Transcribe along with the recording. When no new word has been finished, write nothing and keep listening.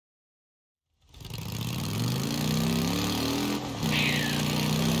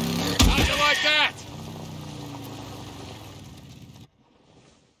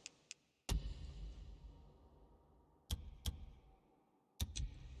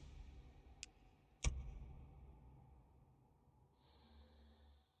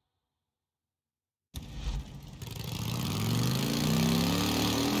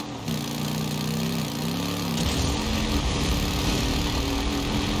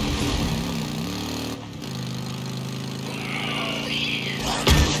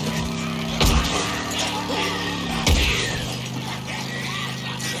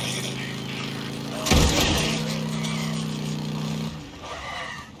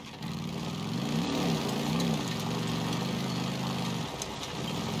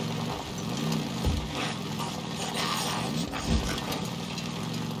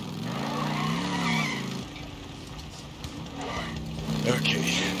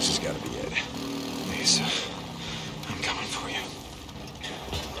Lisa, I'm coming for you.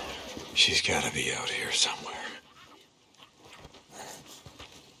 She's gotta be out here somewhere.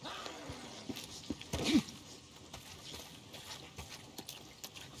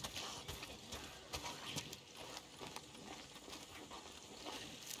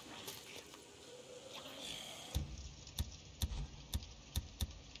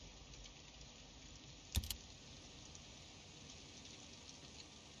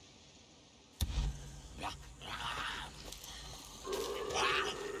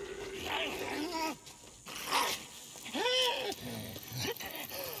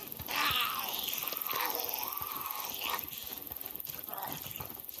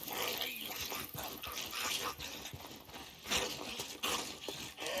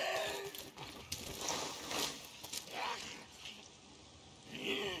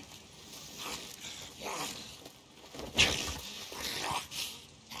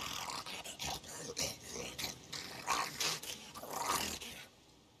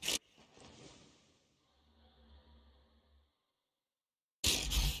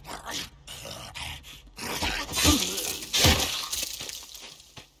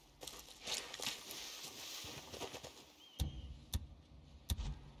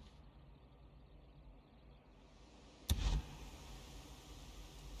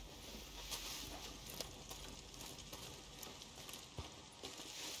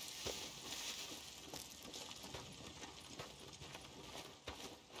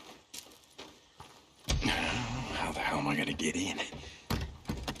 How the hell am I gonna get in?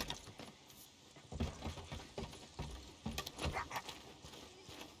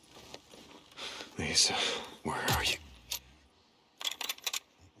 Lisa, where are you?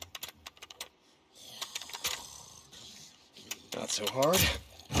 Not so hard.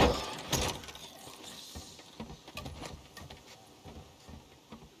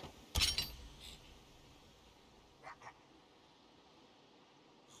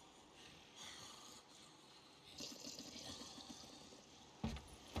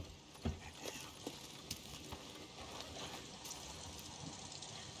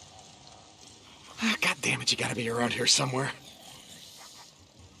 God damn it, you gotta be around here somewhere.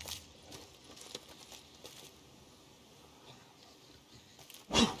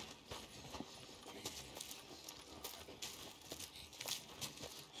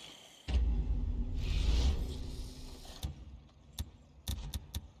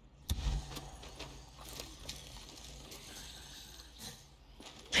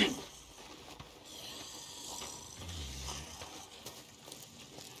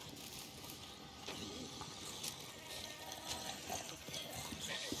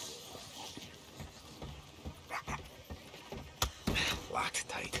 Locked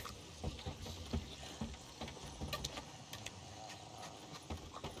tight.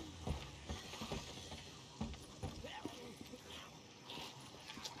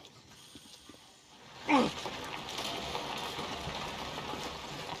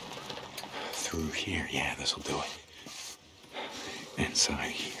 Through here, yeah, this'll do it. Inside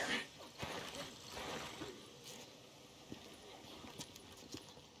here.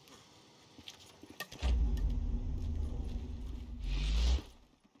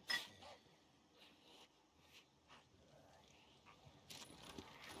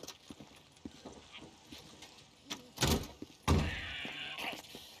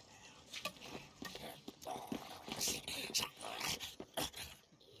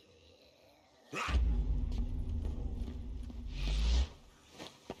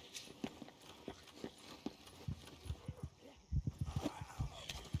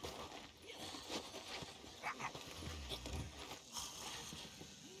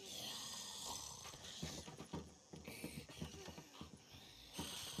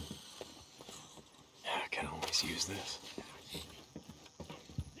 I can always use this.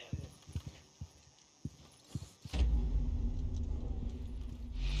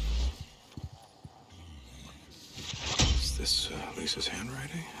 Is this Lisa's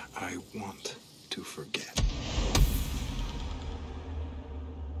handwriting? I want to forget.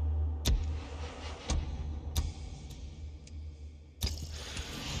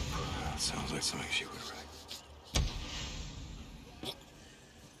 Sounds like something she would write.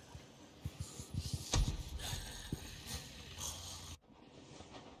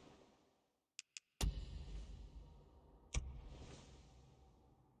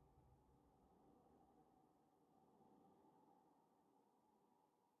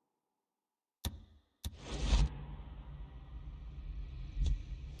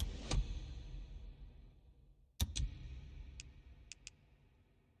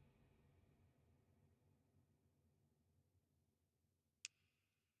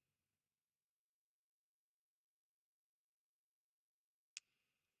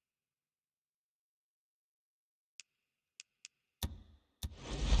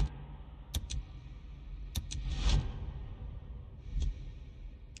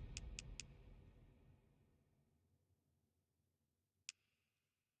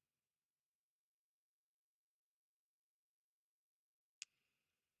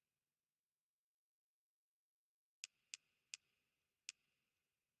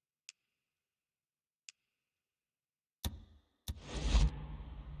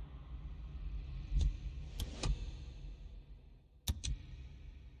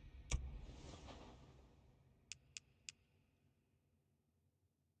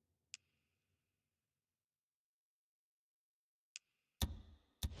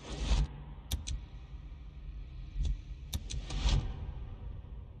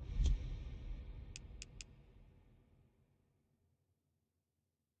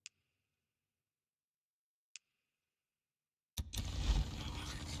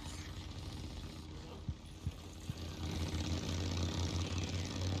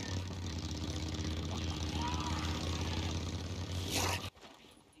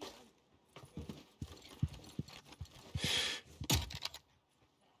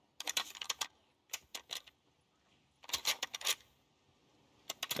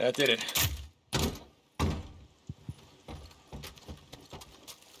 That did it.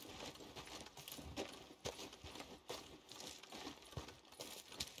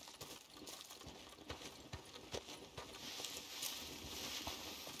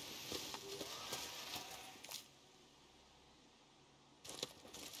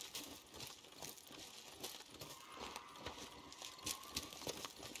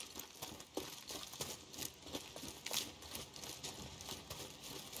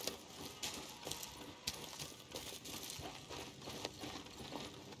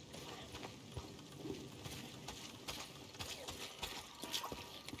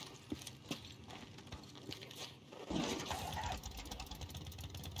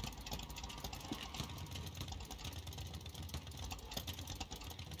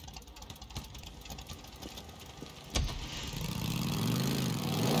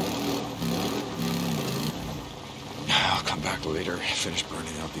 I'll come back later, finish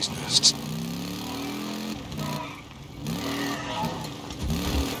burning out these nests.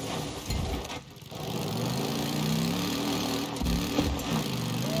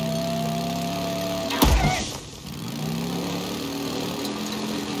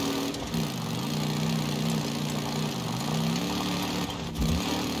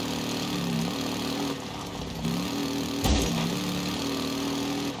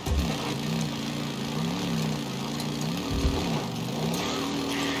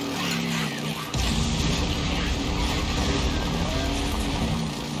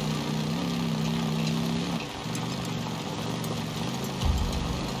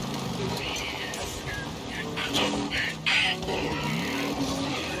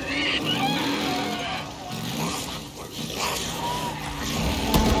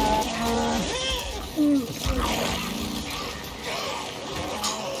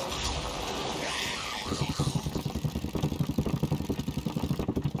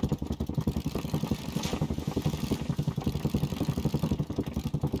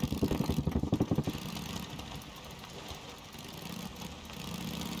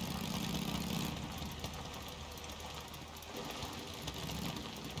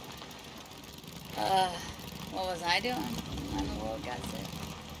 What was I doing when the world got sick?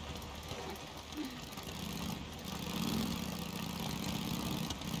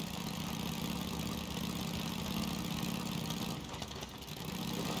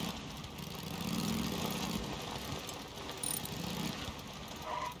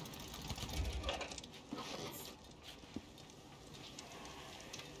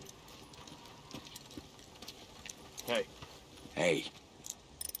 Hey. Hey.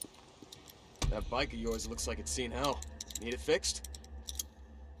 That bike of yours looks like it's seen hell. Need it fixed?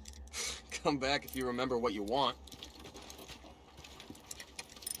 Come back if you remember what you want.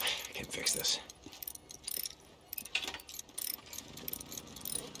 I can fix this.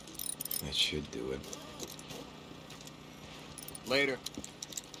 That should do it. Later.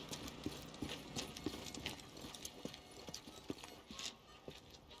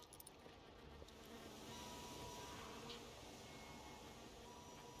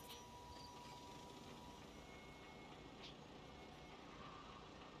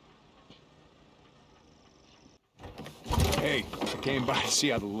 Hey, I came by to see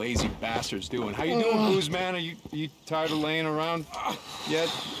how the lazy bastard's doing. How you doing, Booze Man? Are you tired of laying around yet?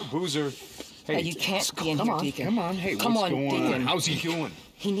 Boozer. Hey, you can't be in here, Deacon. Come on. Hey, Come what's on, going Deacon. on? How's he doing?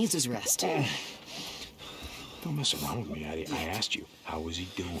 He needs his rest. Don't mess around with me. I asked you, how was he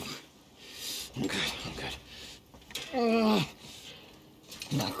doing? I'm good.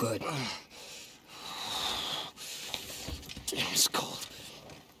 Not good. It's cold.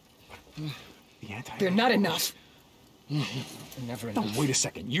 They're not enough. They're never enough. No, wait a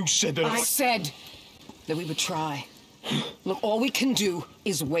second. You said that I said that we would try. Look, all we can do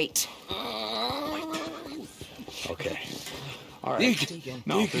is wait. Okay. All right. Deacon.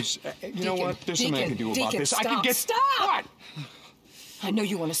 No, there's... you know what? There's something I can do about this. Stop, I can get... Stop! What? I know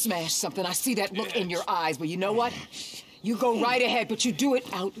you want to smash something. I see that look in your eyes, but you know what? You go right ahead, but you do it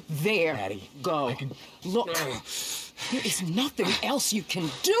out there. Daddy, go. Look, there is nothing else you can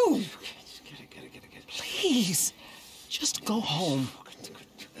do. Get it. Please, just go home.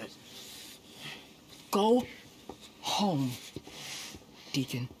 Go home,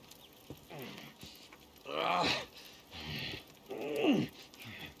 Deacon.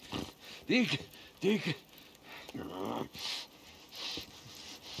 Deacon.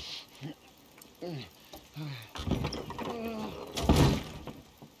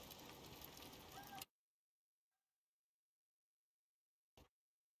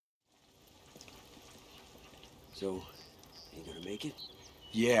 So, you gonna make it?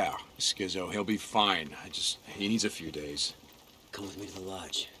 Yeah, SKIZZO, he'll be fine. He needs a few days. come with me to the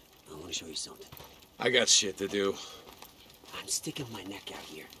lodge. I want to show you something. I got shit to do. I'm sticking my neck out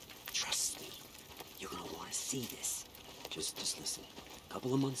here. Trust me. You're gonna want to see this. Just listen. A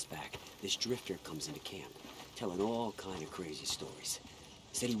couple of months back, this drifter comes into camp, telling all kind of crazy stories.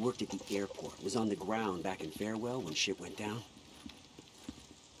 Said he worked at the airport, was on the ground back in Farewell when shit went down.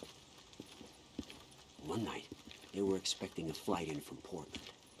 One night, they were expecting a flight in from Portland,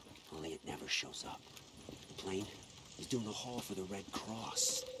 only it never shows up. The plane is doing a haul for the Red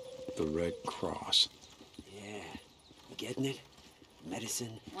Cross. The Red Cross. Yeah, you getting it?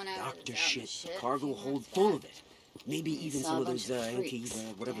 Medicine, When I was out doctor in shit, the shit, cargo he hold went full back. of it. Maybe You even saw some a of those bunch of anti, freaks.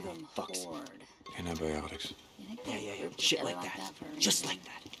 whatever the Damn fucks. horde. Antibiotics. You think Yeah, they yeah, yeah. grouped Shit together like that. for a Just reason? like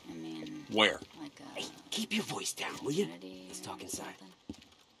that. I mean, Where? like a Hey, keep your voice down, will you? Kennedy Let's or talk inside. something?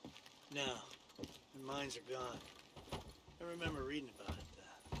 No, their minds are gone. I remember reading about it.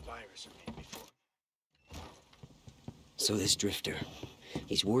 The virus or maybe before. So this drifter,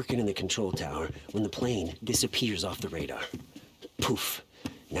 he's working in the control tower when the plane disappears off the radar. Poof.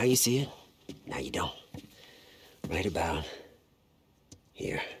 Now you see it, now you don't. Right about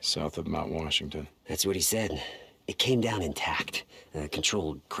here. South of Mount Washington. That's what he said. It came down intact. A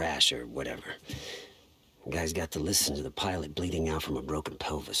controlled crash or whatever. The guy's got to listen to the pilot bleeding out from a broken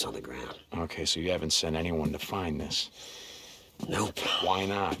pelvis on the ground. Okay, so you haven't sent anyone to find this. Nope. Why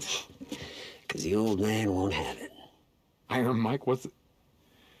not? Because the old man won't have it. Iron Mike, what's the...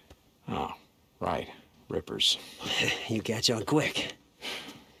 Oh, right. Rippers. You catch on quick.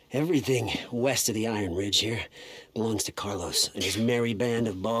 Everything west of the Iron Ridge here belongs to Carlos and his merry band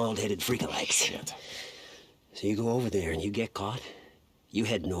of bald-headed freakalikes. Shit. So you go over there and you get caught, you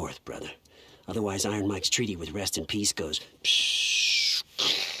head north, brother. Otherwise, Iron Mike's treaty with Rest in Peace goes...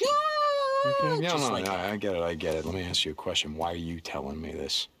 Okay, just no, like I get it. Let me ask you a question. Why are you telling me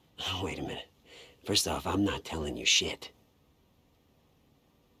this? Oh, wait a minute. First off, I'm not telling you shit.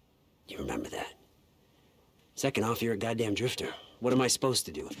 You remember that? Second off, you're a goddamn drifter. What am I supposed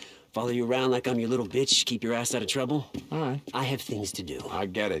to do? Follow you around like I'm your little bitch, keep your ass out of trouble? All right. I have things to do. I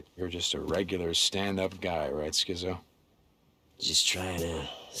get it. You're just a regular stand-up guy, right, SKIZZO? Just trying to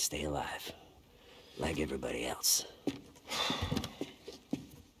stay alive. Like everybody else.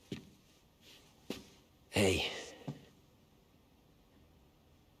 Hey.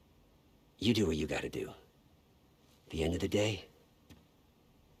 You do what you gotta do. At the end of the day,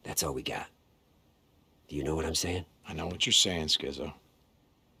 that's all we got. Do you know what I'm saying? I know what you're saying, SKIZZO.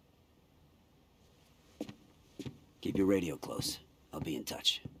 Keep your radio close. I'll be in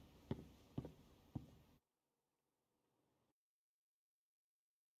touch.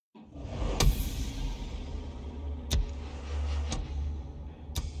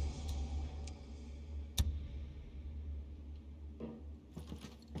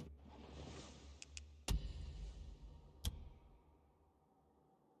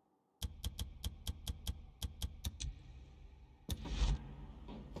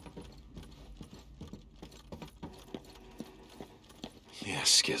 Yeah,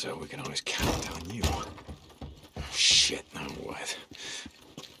 SKIZZO, we can always count on you. Shit, now what?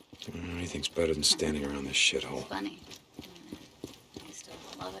 Anything's better than standing around this shithole. Funny. I used to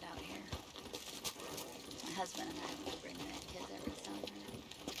love it out here. My husband and I would bring the kids every summer.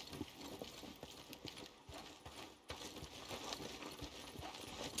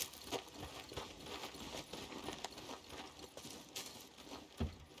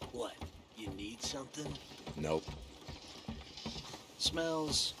 What? You need something? Nope.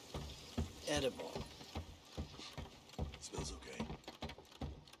 Smells edible. Smells okay.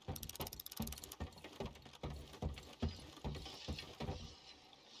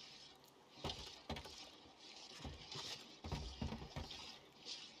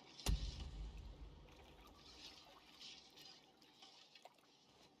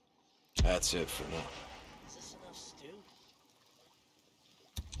 That's it for now. Is this enough stew?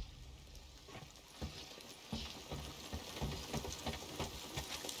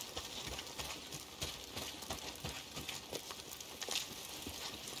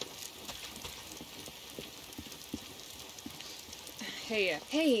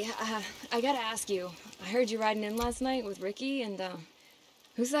 Hey, I gotta ask you. I heard you riding in last night with Ricky, and,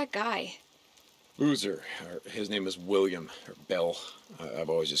 who's that guy? Boozer. His name is William, or Bill. I've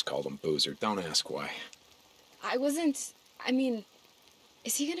always just called him Boozer. Don't ask why. I mean,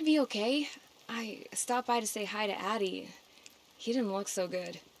 is he gonna be okay? I stopped by to say hi to Addie. He didn't look so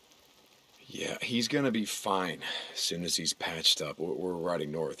good. Yeah, he's gonna be fine as soon as he's patched up. We're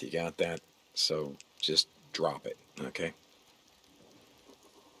riding north, you got that? So just drop it, okay?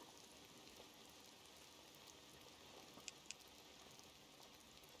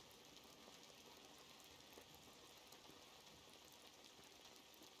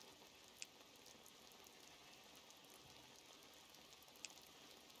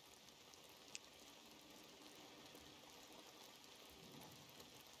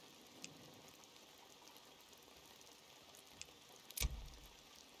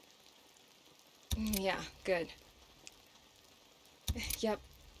 Yeah, good. Yep.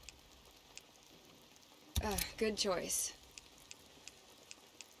 Good choice.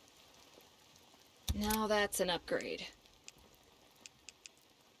 Now that's an upgrade.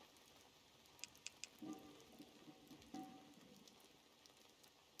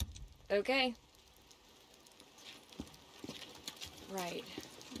 Okay. Right.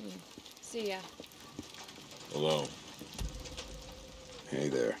 See ya. Hello. Hey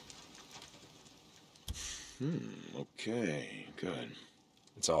there. Okay, good.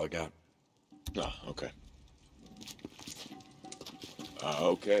 That's all I got. Oh, okay.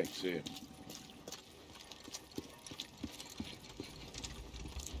 Okay, see you.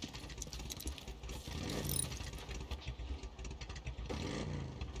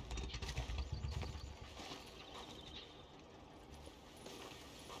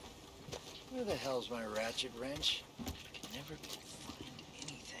 Where the hell's my ratchet wrench? I can never find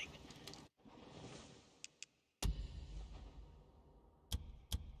anything.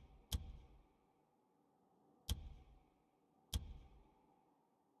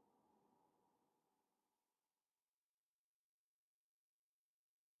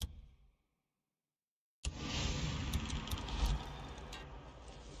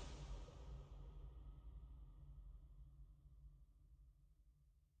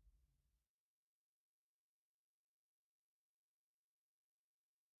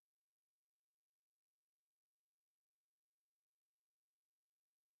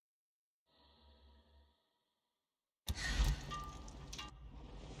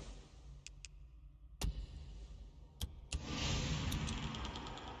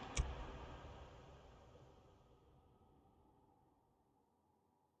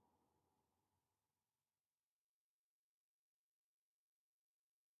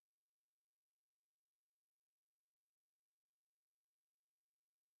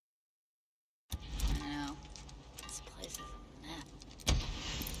 I know. This place is a mess.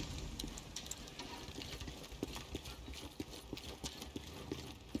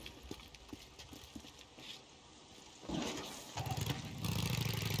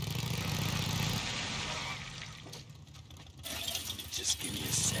 Just give me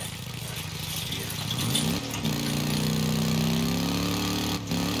a sec.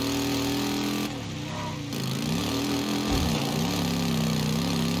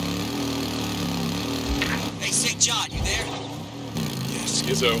 Hey, St. John, you there? Yeah,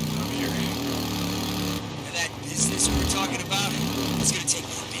 SKIZZO, I'm here. And that business we were talking about? It's gonna take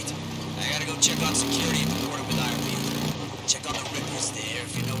me a bit. I gotta go check on security at the border with Ironfield. Check on the rippers there,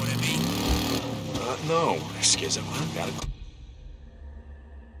 if you know what I mean. No, SKIZZO, I've got a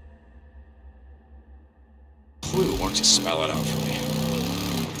clue. Why don't you spell it out for me?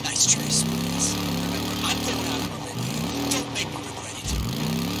 Nice try, Smarties. Remember, I'm throwing out a review. Don't make me regret it.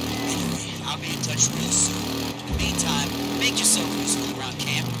 Anyway, I'll be in touch real soon. In the meantime, make yourself useful around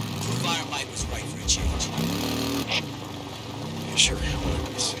camp. Prove Iron Mike was right for a change. Yeah, sure. What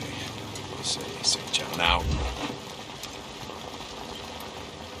do you say? What do you say, St. John? Now.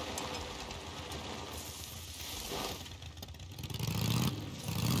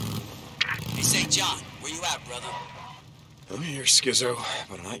 Hey, St. John, where you at, brother? I'm here, SKIZZO,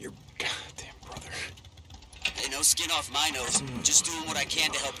 but I'm not your goddamn brother. Hey, no skin off my nose. Just doing what I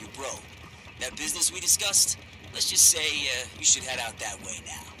can to help you, bro. That business we discussed, let's just say you should head out that way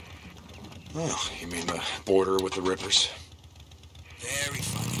now. Oh, you mean the border with the rippers? Very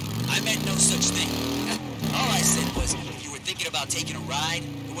funny. I meant no such thing. All I said was, if you were thinking about taking a ride,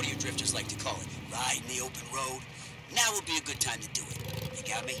 or what do you drifters like to call it, ride in the open road, now would be a good time to do it. You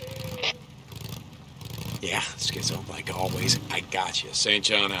got me? Yeah, SKIZZO, like always, I got you. St.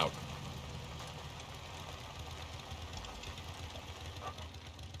 John out.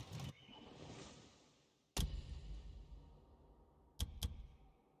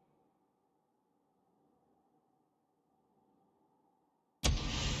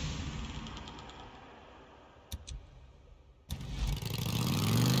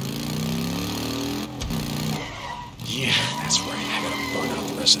 Yeah, that's right. I gotta burn out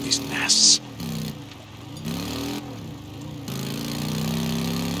the rest of these nests.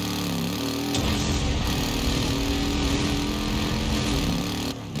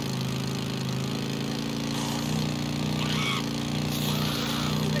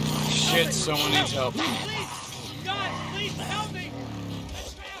 Shit, someone needs help. Please! God, please help me!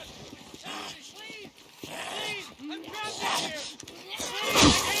 Please! Please! I'm trapped in here! Please! I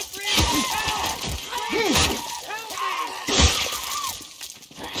can't breathe! Help! Please! Help me!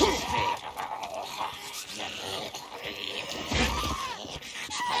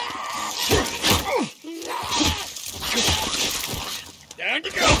 Down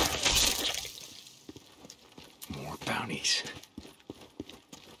you go!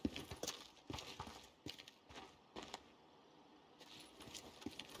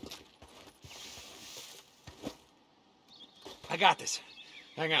 I got this.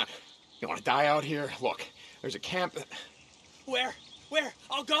 Hang on. You want to die out here? Look, there's a camp. Where? Where?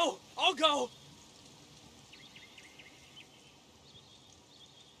 I'll go! I'll go!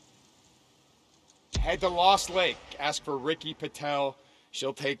 Head to Lost Lake. Ask for Ricky Patel.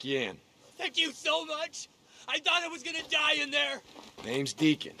 She'll take you in. Thank you so much! I thought I was gonna die in there! Name's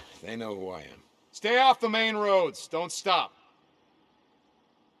Deacon. They know who I am. Stay off the main roads. Don't stop.